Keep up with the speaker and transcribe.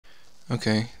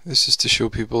Okay, this is to show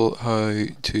people how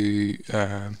to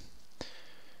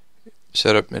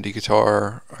set up MIDI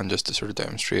guitar and just to sort of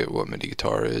demonstrate what MIDI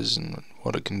guitar is and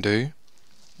what it can do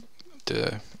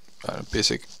at a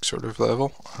basic sort of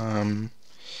level.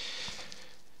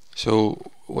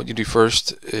 So what you do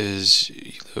first is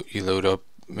you load up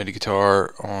MIDI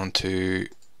guitar onto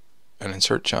an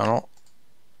insert channel.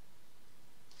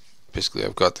 Basically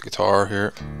I've got the guitar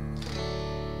here,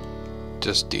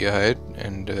 just D-hide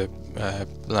and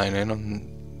line in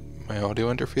on my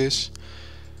audio interface,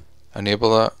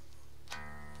 enable that,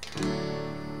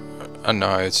 and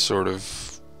now it's sort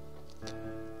of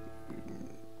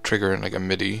triggering like a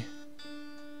MIDI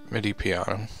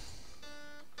piano.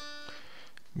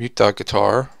 Mute that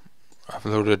guitar. I've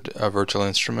loaded a virtual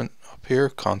instrument up here,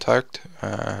 Contact,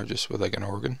 just with like an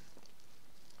organ,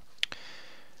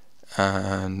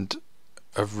 and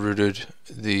I've routed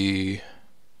the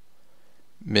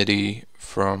MIDI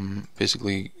from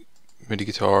basically MIDI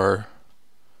guitar.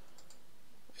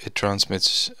 It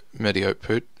transmits MIDI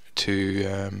output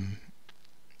to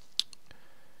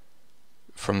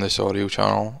from this audio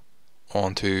channel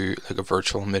onto like a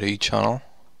virtual MIDI channel.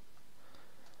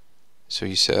 So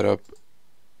you set up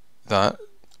that,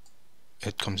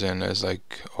 it comes in as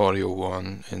like audio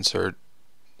 1 insert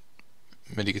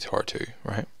MIDI guitar 2,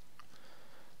 right?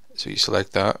 So you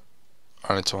select that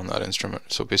and it's on that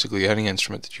instrument. So basically any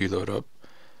instrument that you load up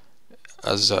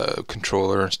as a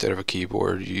controller instead of a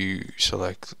keyboard, you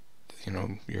select, you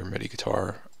know, your MIDI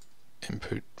guitar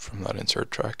input from that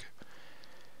insert track.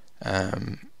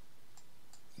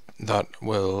 That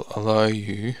will allow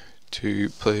you to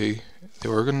play the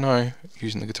organ now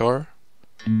using the guitar.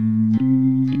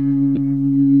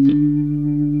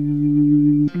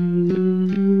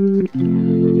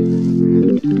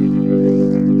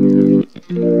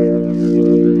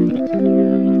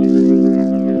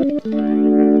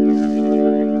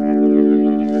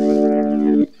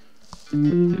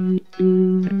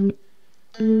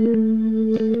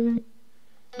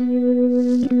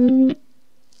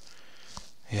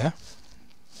 Yeah,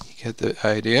 you get the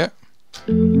idea.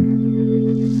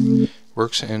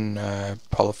 Works in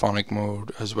polyphonic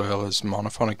mode as well as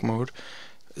monophonic mode.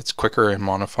 It's quicker in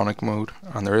monophonic mode,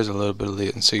 and there is a little bit of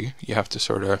latency. You have to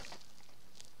sort of,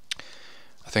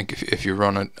 I think if you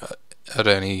run it at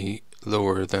any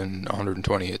lower than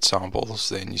 128 samples,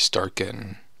 then you start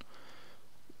getting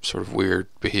sort of weird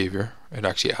behavior. It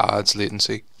actually adds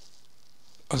latency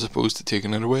as opposed to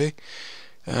taking it away.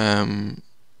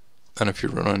 And if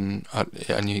you're running at,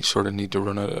 and you sort of need to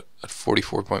run it at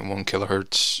 44.1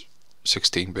 kilohertz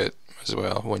 16-bit as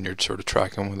well when you're sort of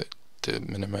tracking with it to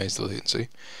minimize the latency.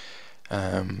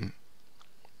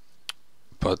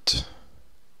 But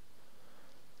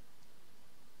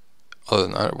other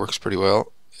than that, it works pretty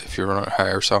well. If you run at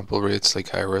higher sample rates, like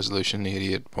higher resolution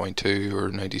 88.2 or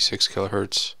 96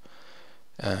 kilohertz,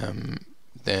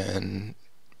 then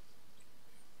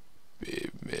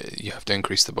you have to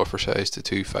increase the buffer size to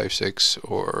 256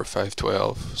 or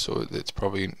 512, so it's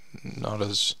probably not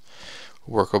as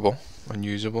workable and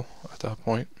usable at that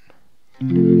point.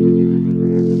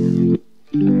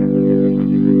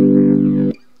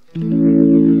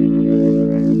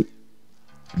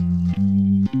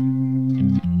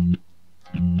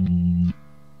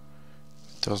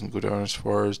 Doesn't go down as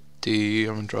far as D.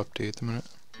 I'm gonna drop D at the minute.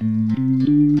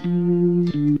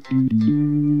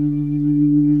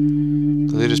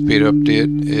 The latest beta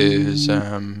update is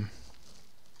let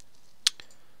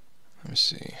me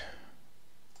see,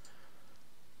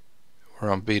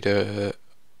 we're on beta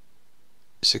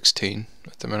 16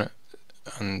 at the minute,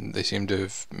 and they seem to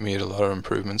have made a lot of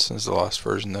improvements since the last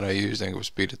version that I used. I think it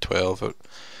was beta 12.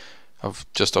 I've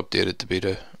just updated to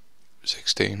beta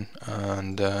 16,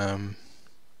 and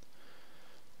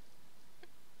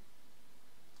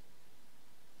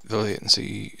the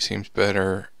latency seems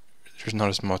better. There's not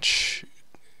as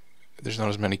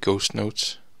many ghost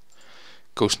notes.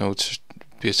 Ghost notes,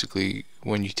 basically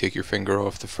when you take your finger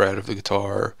off the fret of the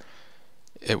guitar,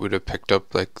 it would have picked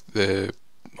up like the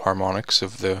harmonics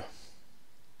of the,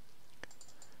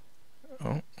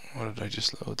 oh, what did I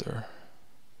just load there?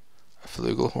 A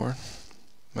flugelhorn.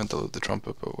 Meant to load the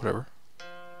trumpet, but whatever.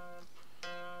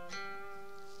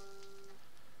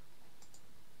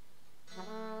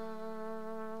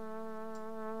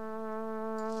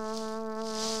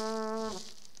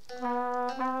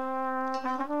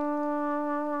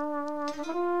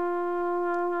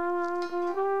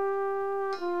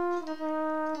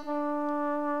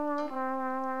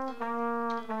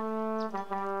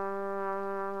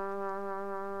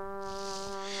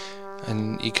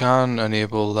 and you can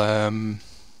enable the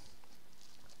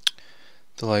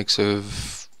likes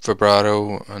of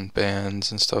vibrato and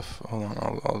bends and stuff. Hold on,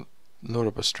 I'll load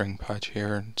up a string patch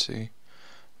here and see. In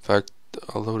fact,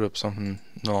 I'll load up something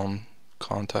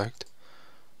non-contact.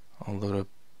 I'll load up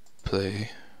play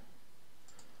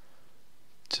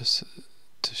just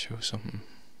to show something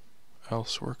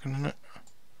else working in it.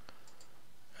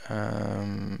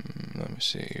 Let me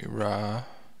see. Ra,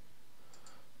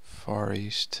 Far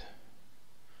East,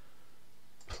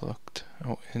 plucked.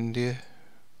 Oh, India,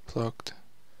 plucked.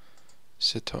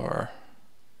 Sitar,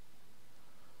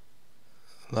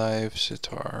 live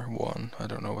sitar 1. I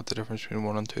don't know what the difference between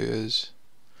 1 and 2 is.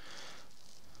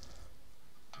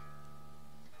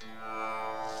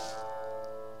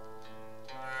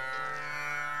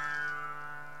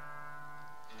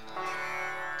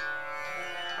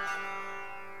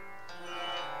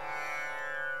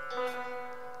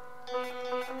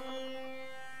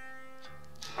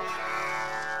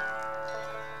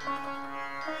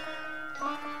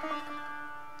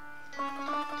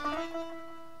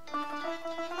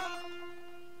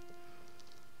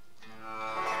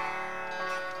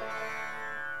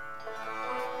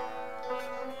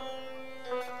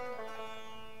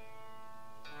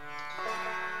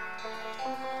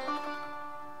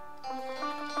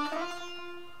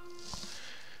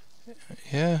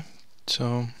 Yeah,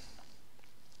 so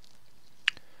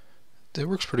it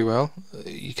works pretty well.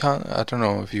 You can't, I don't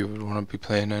know if you would want to be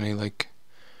playing any like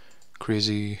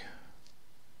crazy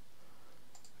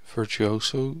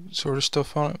virtuoso sort of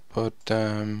stuff on it, but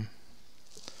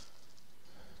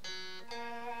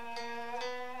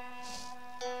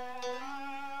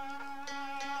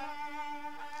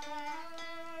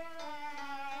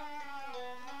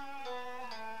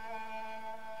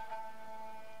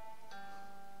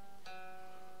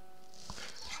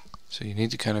so you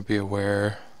need to kind of be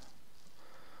aware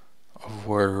of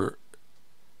where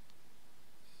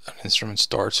an instrument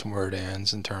starts and where it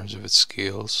ends in terms of its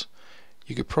scales.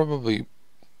 You could probably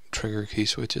trigger key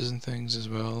switches and things as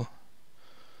well.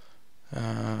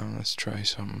 Let's try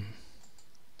some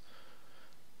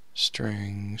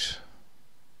strings,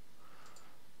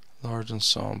 large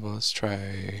ensemble. Let's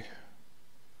try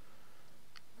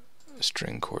a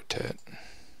string quartet.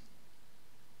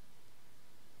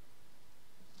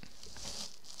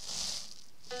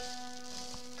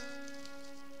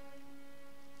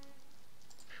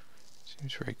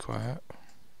 Seems very quiet.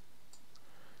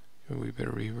 Give a wee bit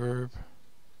of reverb.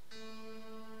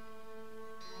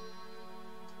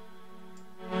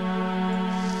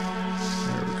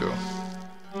 There we go.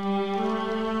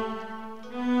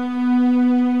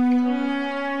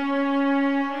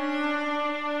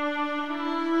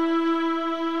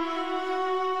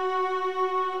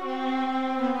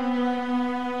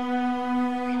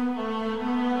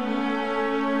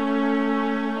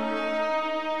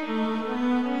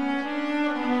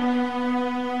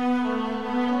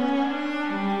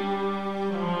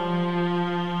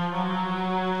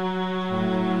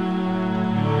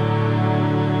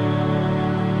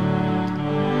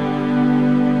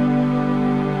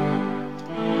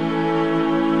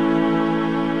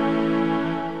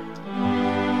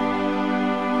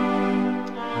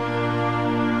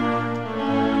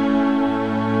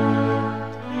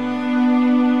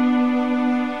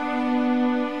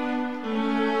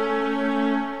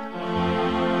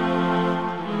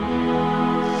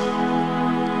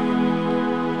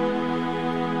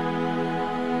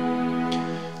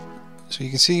 So you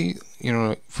can see, you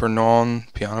know, for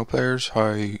non-piano players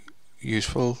how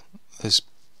useful this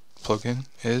plugin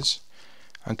is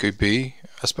and could be,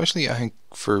 especially I think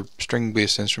for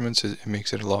string-based instruments. It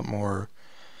makes it a lot more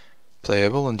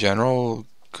playable in general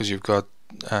because you've got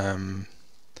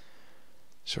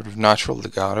sort of natural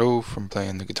legato from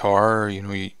playing the guitar. You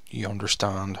know, you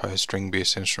understand how a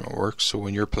string-based instrument works, so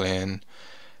when you're playing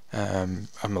a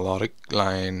melodic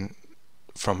line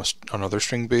from another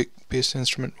string-based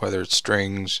instrument, whether it's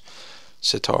strings,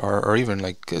 sitar, or even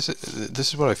like this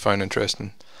is what I found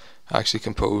interesting. I actually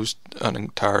composed an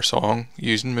entire song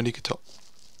using MIDI guitar.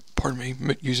 Pardon me,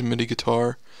 using MIDI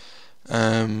guitar,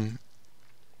 and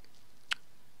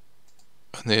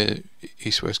the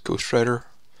East West Ghost Rider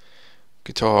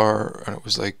guitar, and it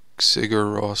was like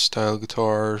Sigur Rós style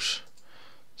guitars.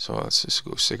 So let's just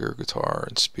go Sigur guitar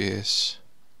and space.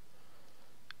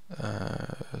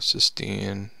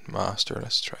 Sustain, master.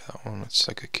 Let's try that one. It's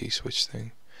like a key switch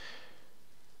thing.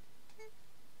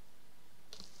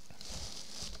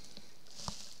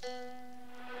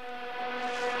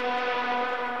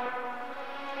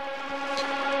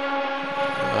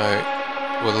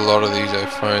 With a lot of these, I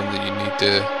find that you need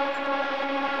to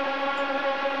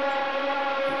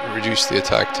reduce the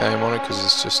attack time on it because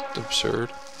it's just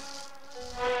absurd.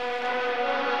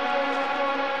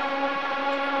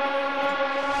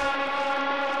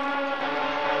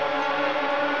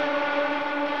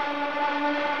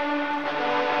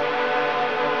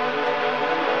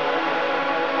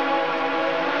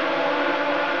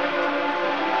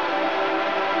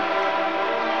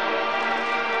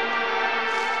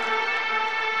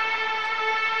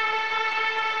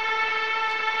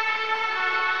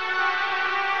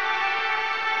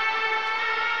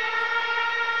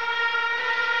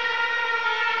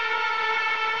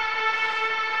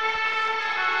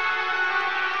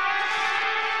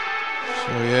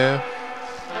 So yeah.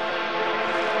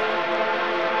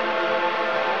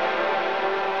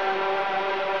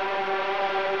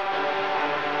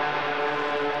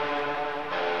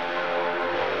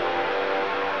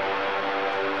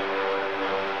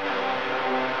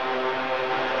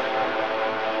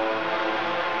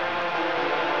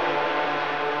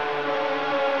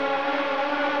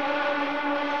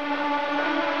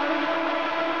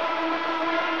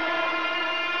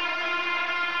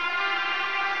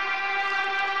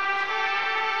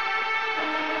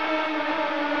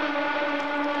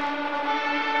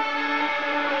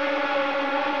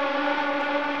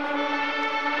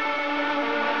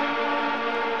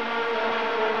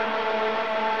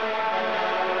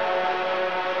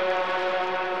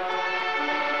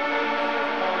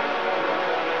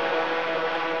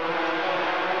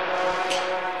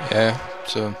 Yeah,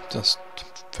 so just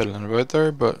fiddling about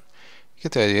there, but you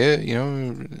get the idea. You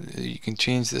know, you can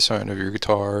change the sound of your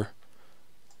guitar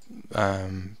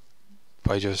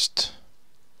by just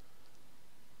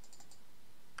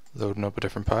loading up a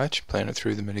different patch, playing it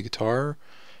through the MIDI guitar,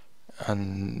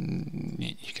 and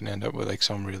you can end up with like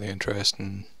some really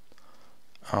interesting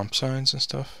amp sounds and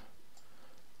stuff.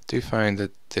 I do find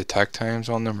that the attack times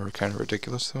on them are kind of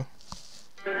ridiculous though.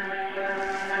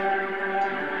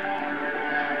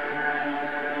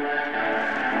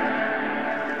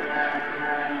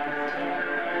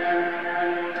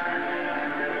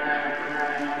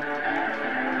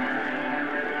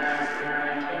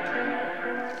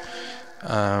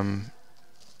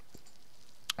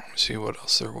 Let's see what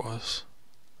else there was.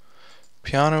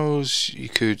 Pianos you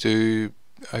could do.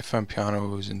 I found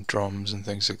pianos and drums and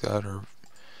things like that are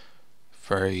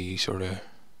very sort of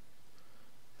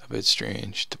a bit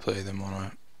strange to play them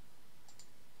on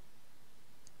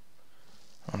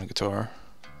a guitar.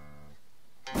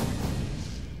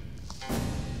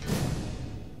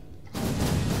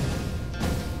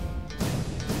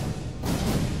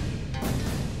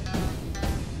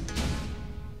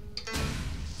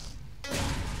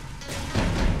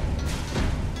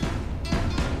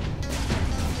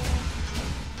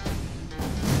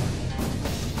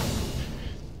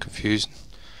 Confusing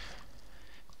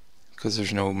because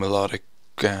there's no melodic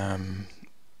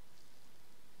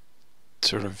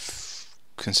sort of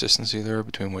consistency there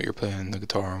between what you're playing on the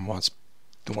guitar and what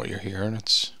you're hearing.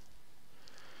 It's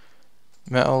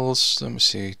metals. Let me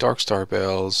see. Dark Star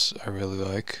Bells I really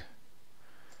like.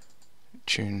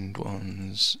 Tuned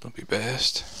ones will be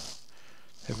best.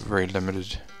 They have a very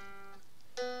limited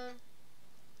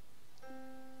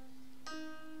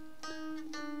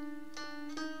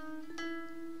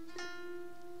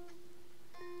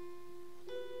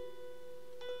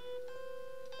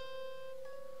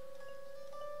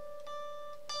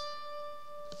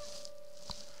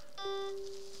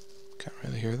can't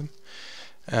really hear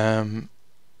them.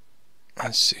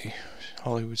 Let's see.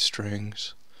 Hollywood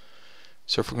strings.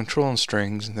 So for controlling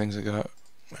strings and things like that,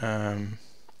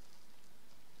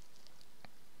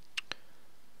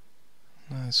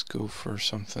 let's go for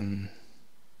something.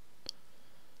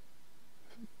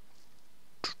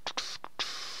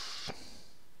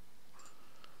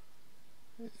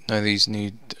 Now these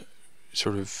need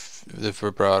sort of the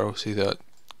vibrato. See that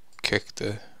kick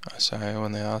the SI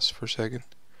when they ask for a second?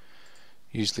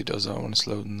 Usually does that when it's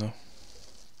loading though.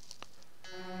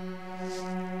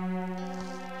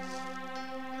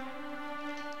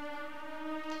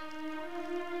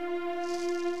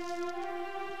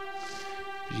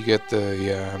 You get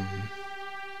the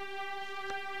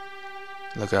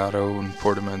legato and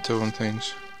portamento and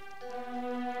things.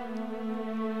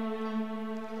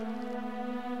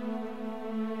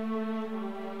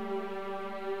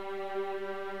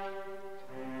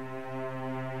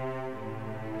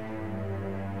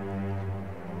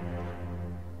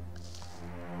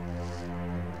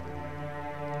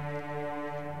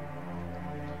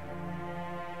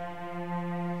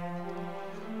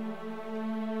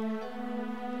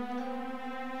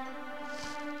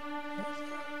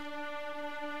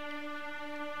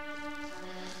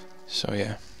 So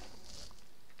yeah,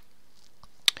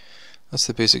 that's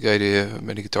the basic idea of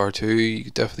MIDIGuitar 2. You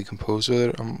could definitely compose with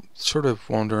it. I'm sort of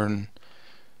wondering,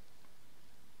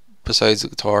 besides the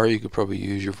guitar, you could probably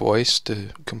use your voice to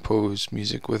compose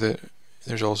music with it.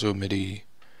 There's also MIDI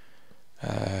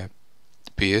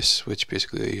bass, which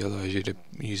basically allows you to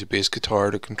use a bass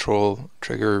guitar to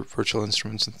trigger virtual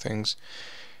instruments and things.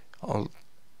 I'll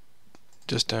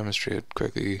just demonstrate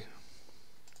quickly.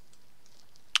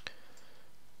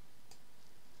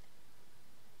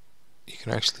 You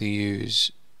can actually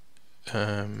use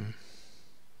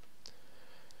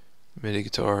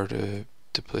MIDIGuitar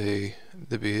to play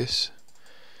the bass.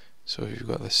 So if you've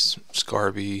got this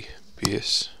Scarby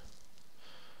bass,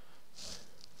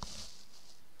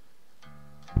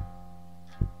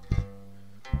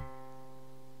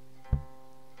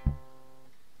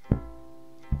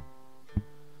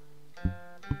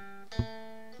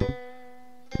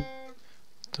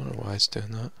 why it's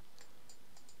doing that.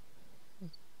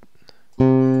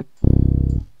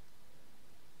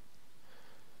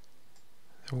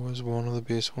 There was one of the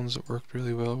bass ones that worked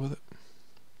really well with it.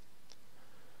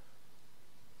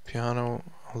 Piano,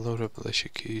 I'll load up Alicia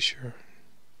Keys, sure.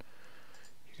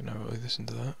 You can have a listen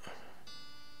to that.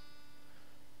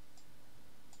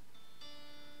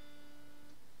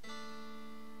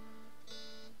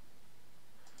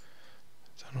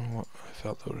 I don't know what, I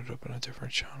felt loaded up in a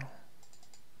different channel.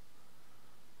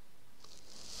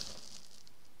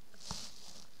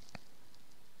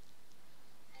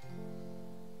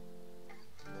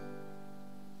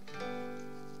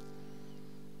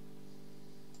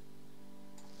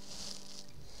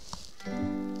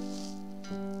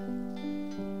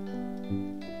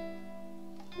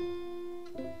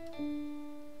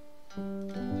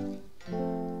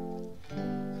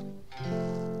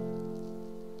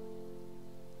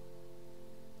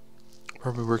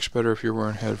 Probably works better if you're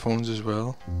wearing headphones as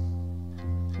well.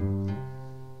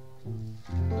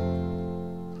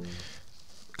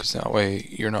 Because that way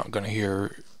you're not going to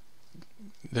hear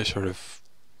the sort of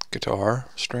guitar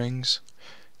strings.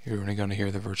 You're only going to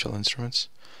hear the virtual instruments.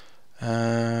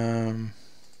 Then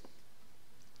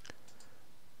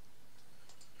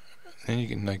you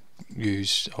can like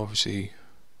use obviously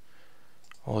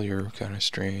all your kind of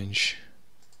strange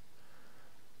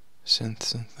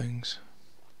synths and things.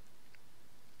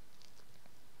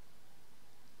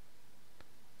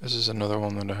 This is another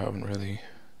one that I haven't really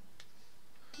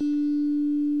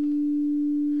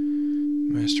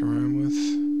messed around with.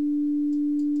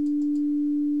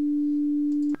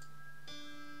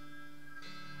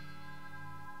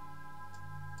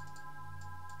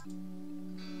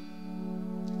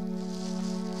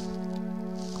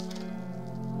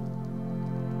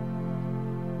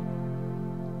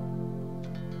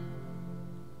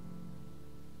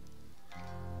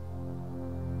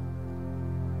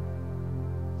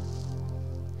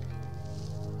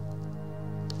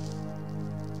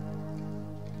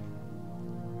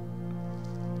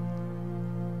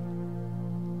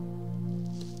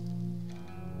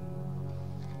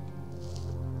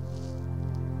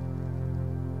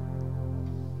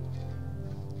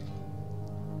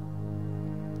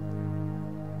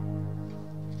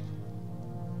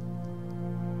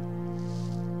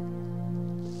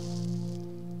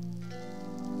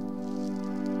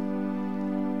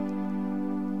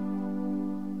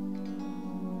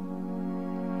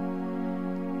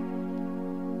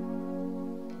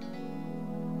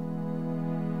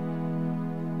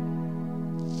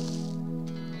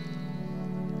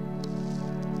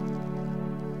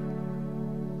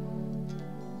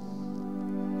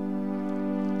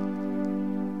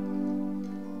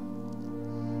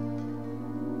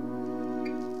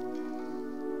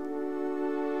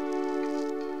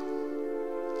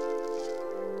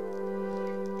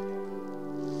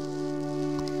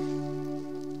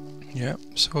 Yeah,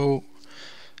 so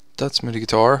that's MIDI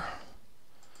guitar.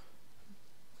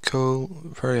 Cool,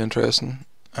 very interesting,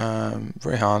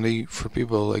 very handy for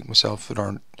people like myself that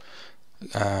aren't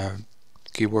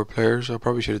keyboard players. I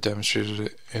probably should have demonstrated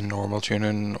it in normal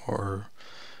tuning or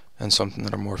in something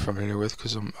that I'm more familiar with,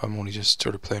 because I'm only just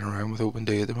sort of playing around with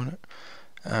OpenD at the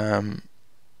minute,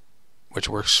 which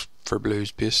works for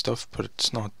blues based stuff, but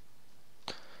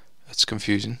it's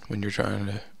confusing when you're trying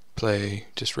to play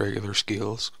just regular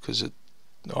scales, because it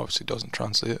obviously doesn't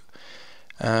translate.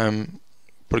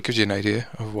 But it gives you an idea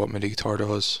of what MIDI guitar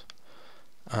does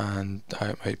and how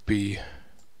it might be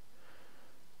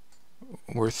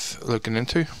worth looking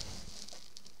into.